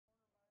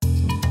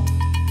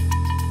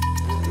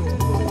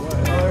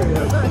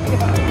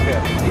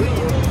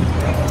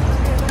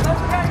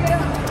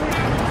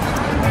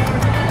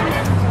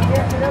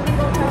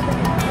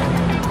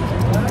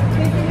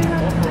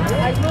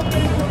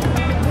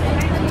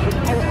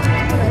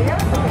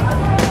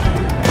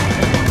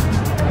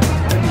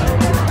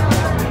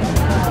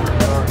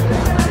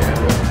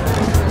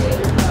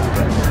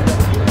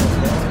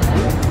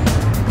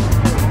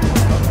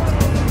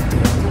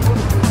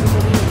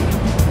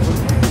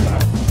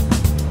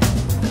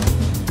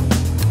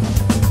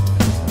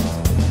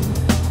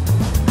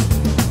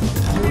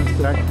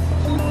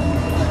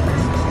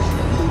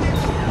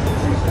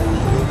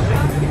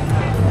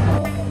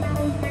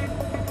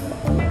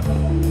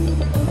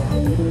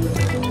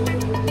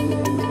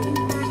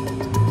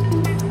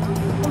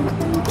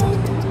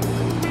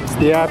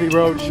The Abbey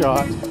Road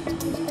shot.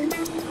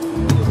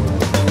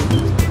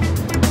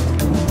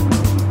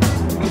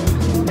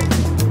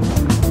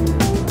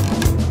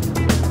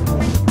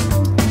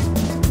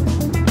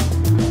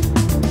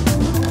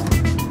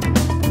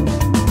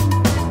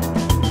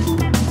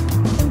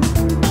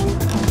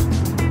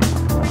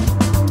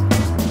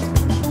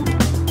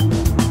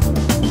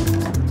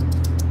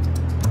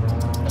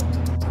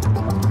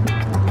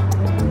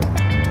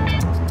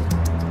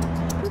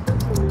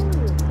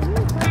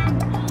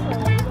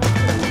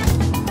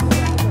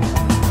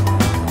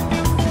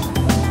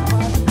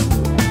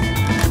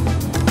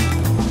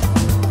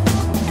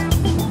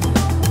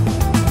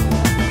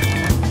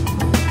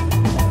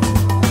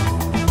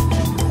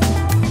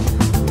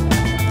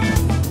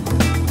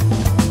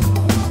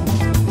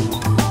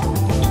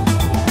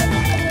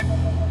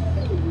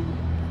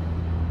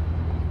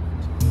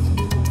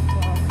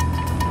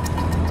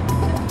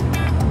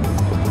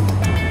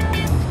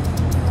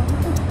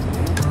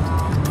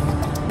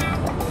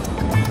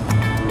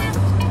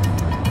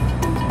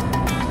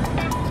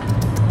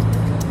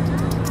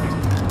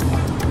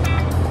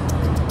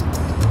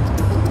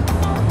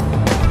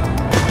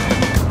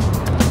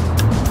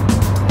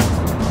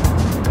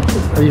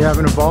 Are you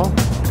having a ball? I'm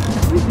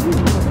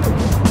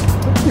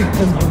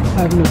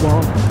having a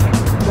ball.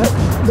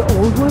 The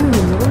old one in the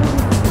middle,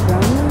 the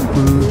brown one?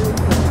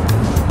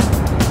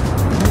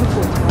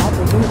 Beautiful top, I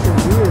think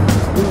it's weird.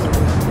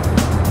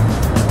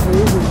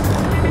 Crazy.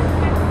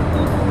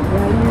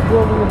 Yeah, you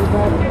drove into the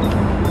back.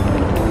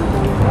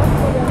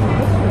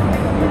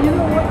 You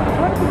know what?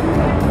 Why did you do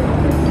that?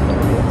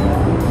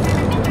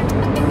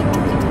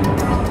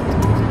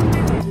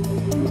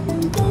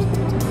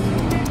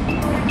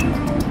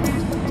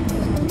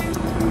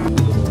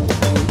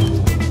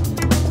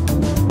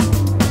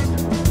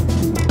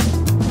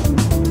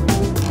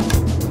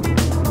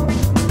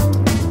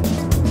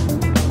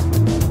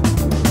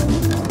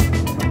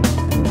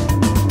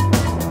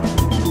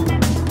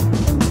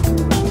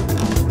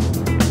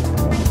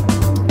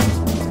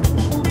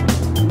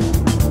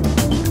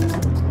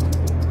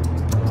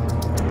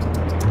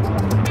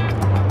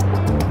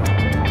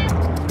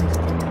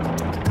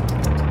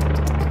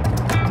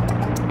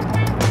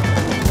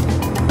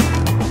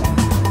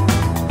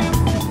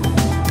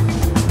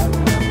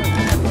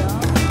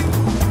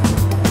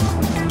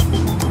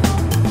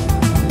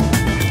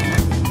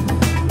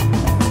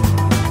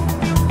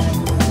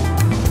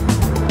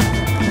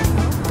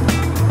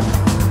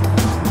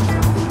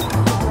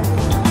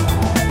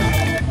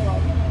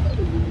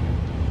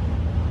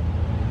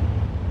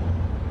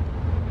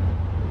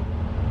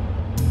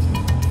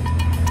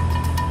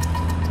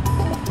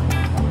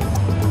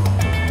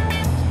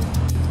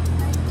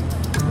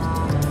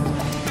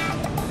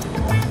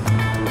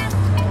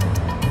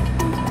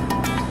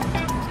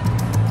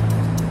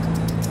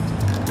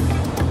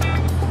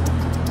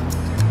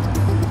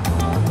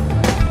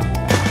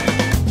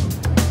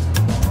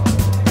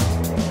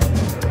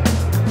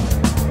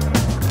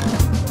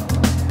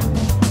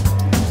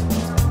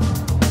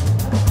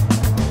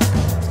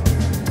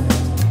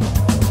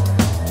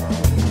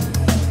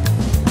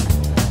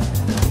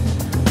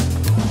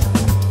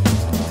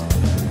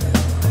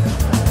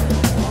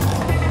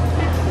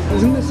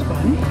 Isn't this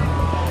fun?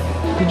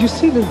 Did you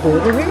see this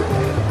boulder here?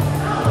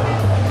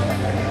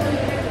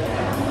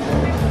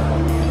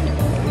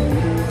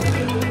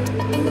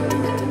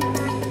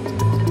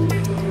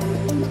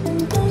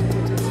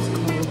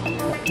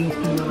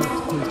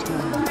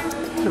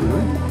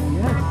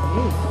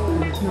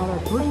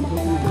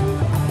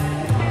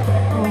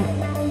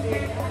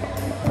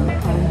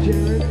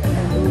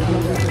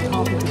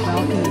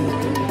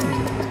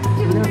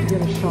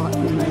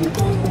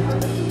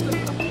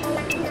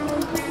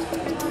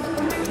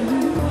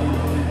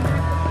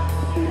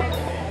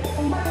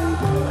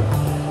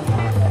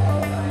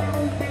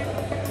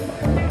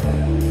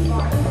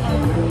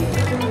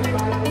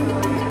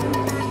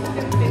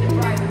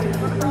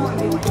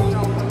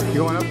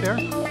 Going up there?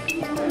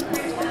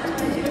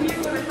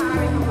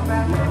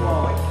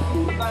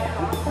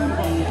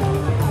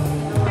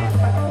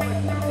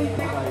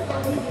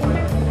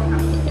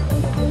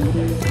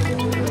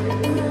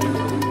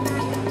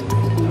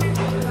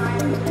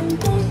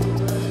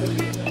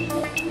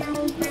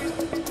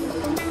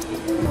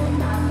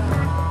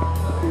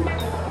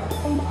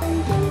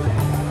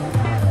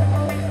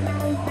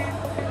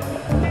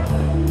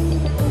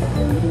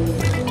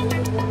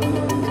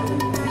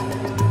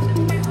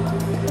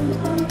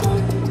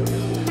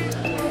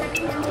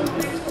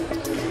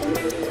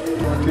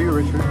 To you,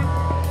 Richard.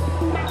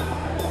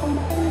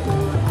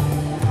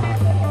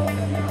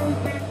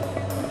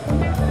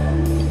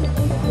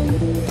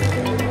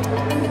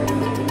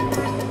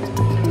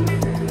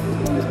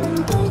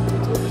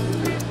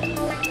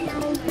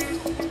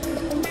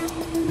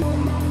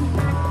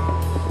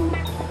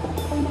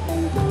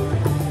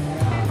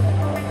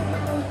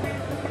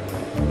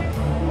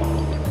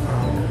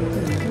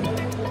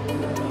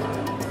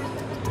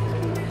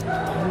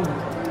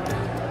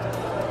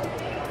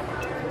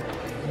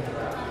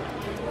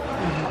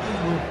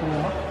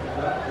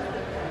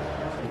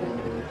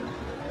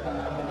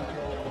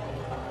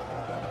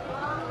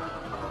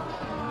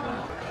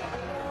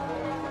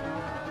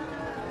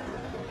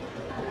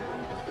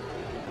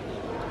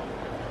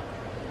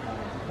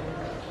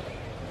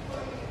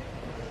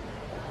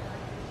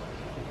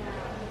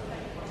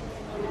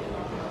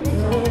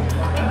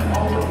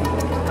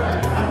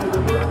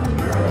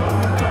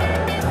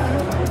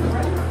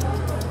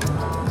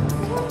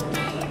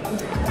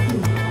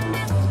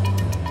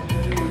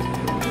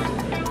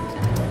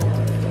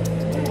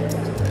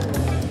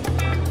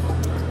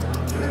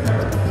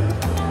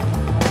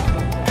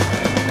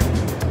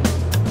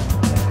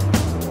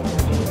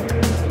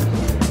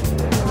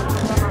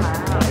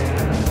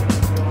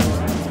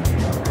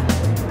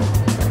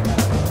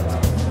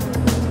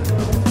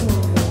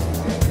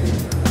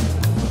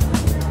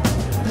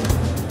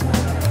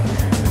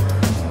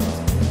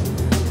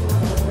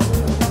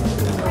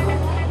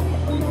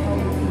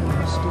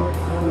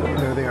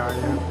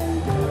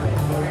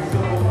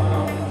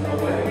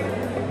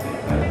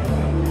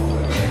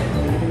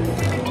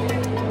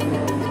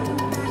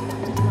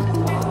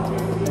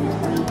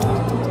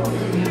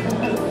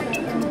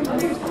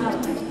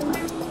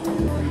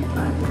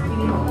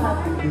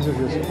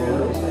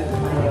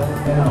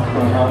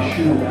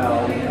 shoe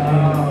alley.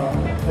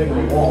 Take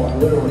a wall and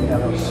literally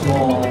have a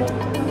small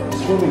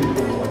swimming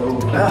pool,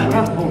 like a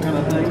little kind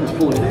of thing that's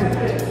full of people.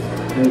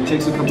 And it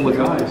takes a couple of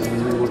guys,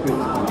 and they look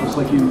at just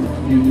like you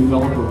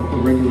develop a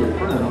regular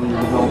print, and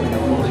you're developing a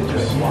really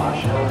good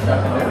swash.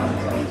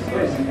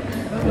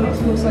 It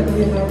looks like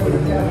Leonardo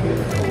DiCaprio.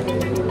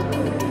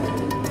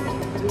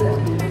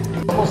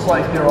 Almost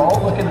like they're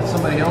all looking at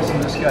somebody else,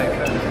 and this guy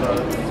kind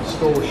of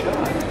stole a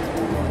shot.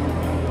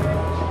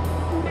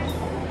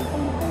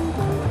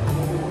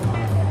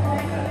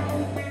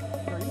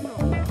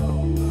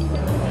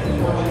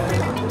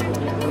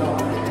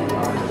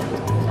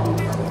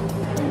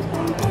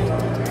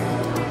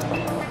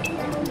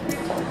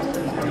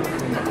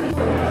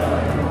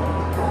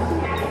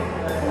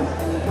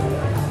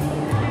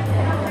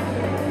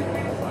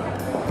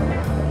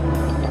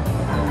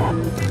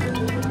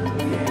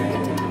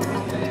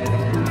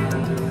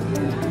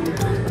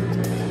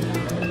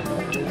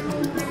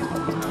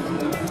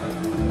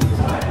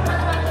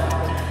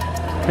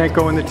 Can't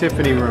go in the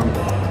Tiffany room.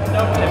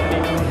 No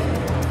Tiffany.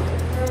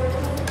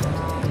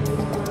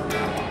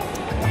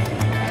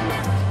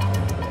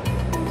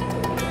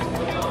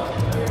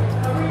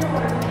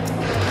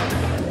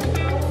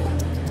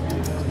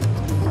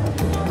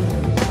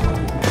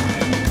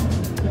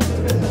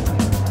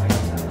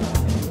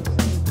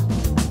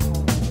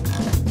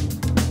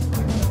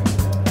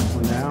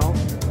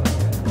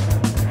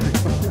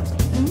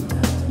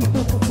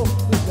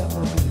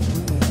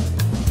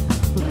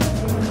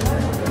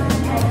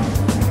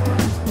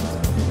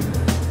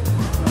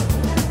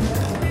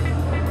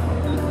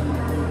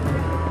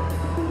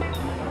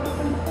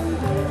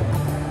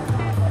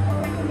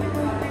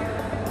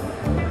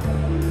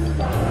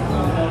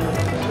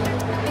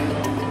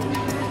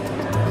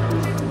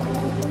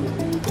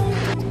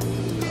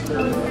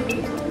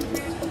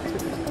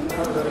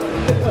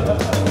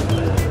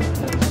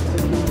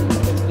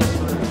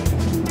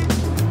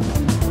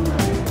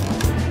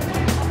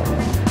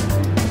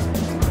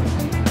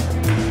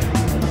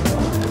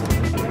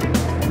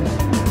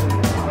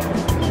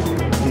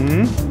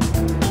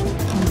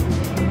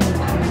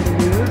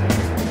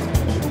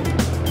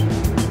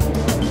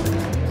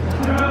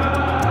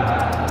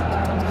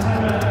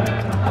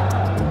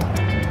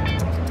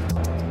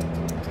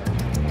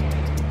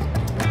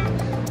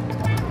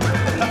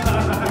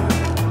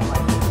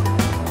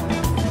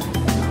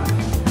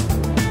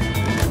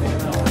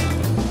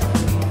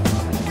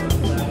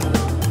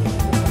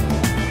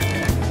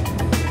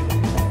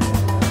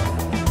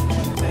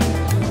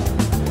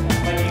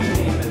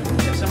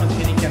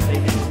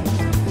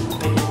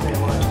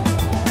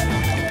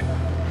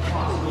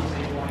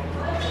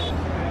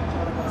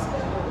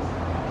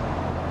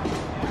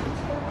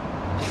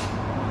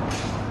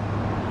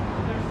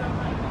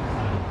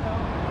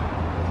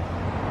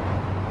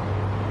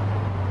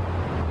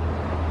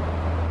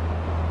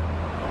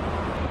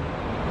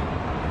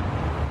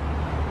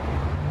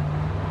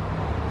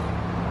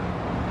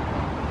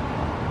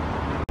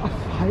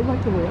 I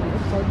like the way it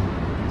looks like.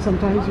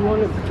 Sometimes you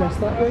want to dress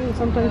that way, and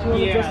sometimes you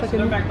want to dress like a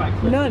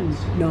nun.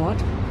 Not.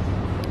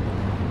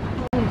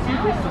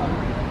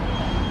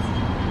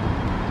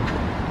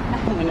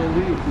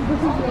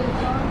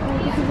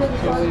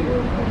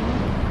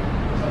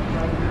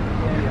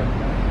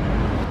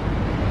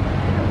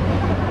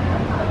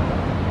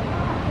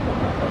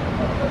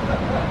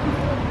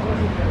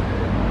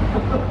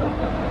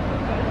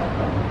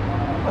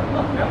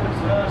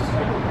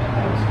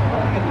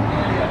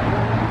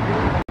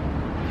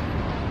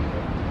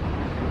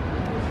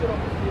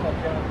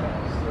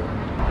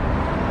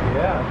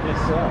 Yeah, I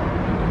guess so.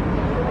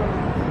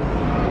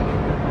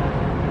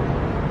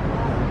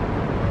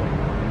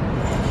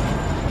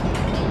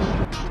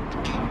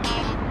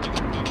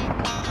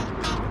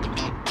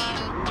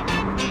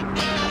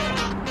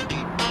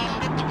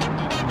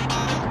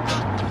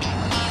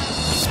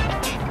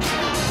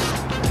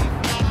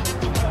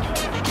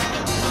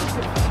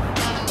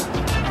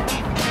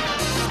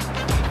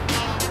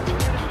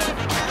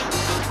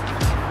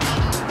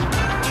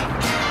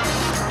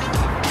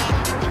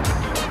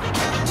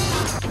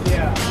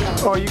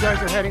 Oh, you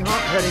guys are heading out?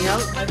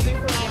 I think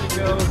we're going to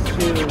go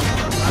to,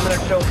 I'm going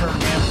to show her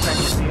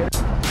Manufactured Theater.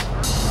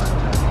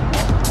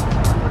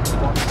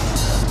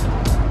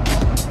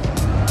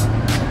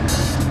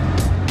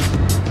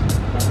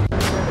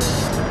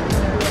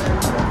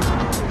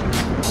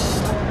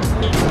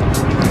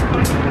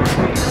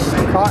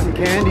 Cotton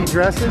candy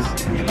dresses?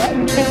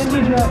 Cotton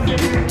candy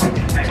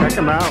dresses. Check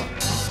them out.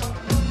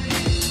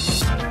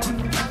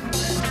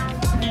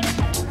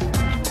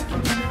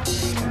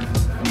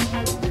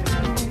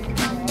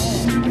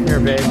 Here,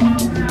 babe.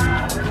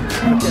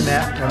 Look at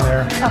that one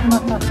there.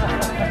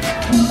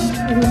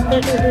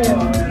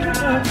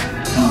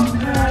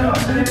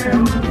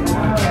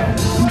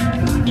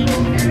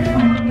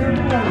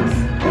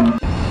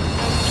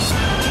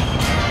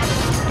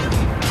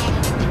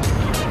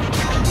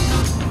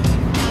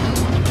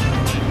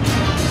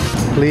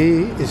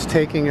 Lee is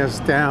taking us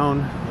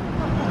down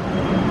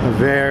a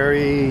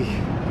very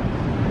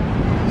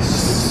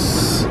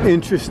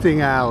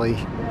interesting alley.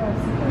 Yes,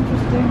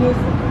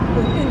 interesting.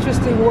 an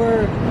interesting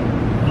word.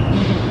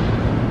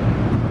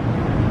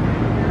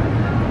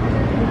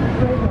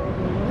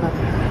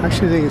 I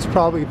actually think it's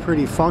probably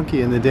pretty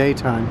funky in the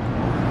daytime.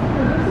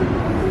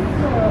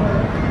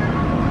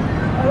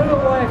 I don't know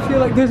why I feel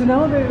like there's an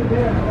elevator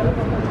there, but I don't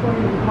know if that's going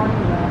to the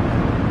parking lot.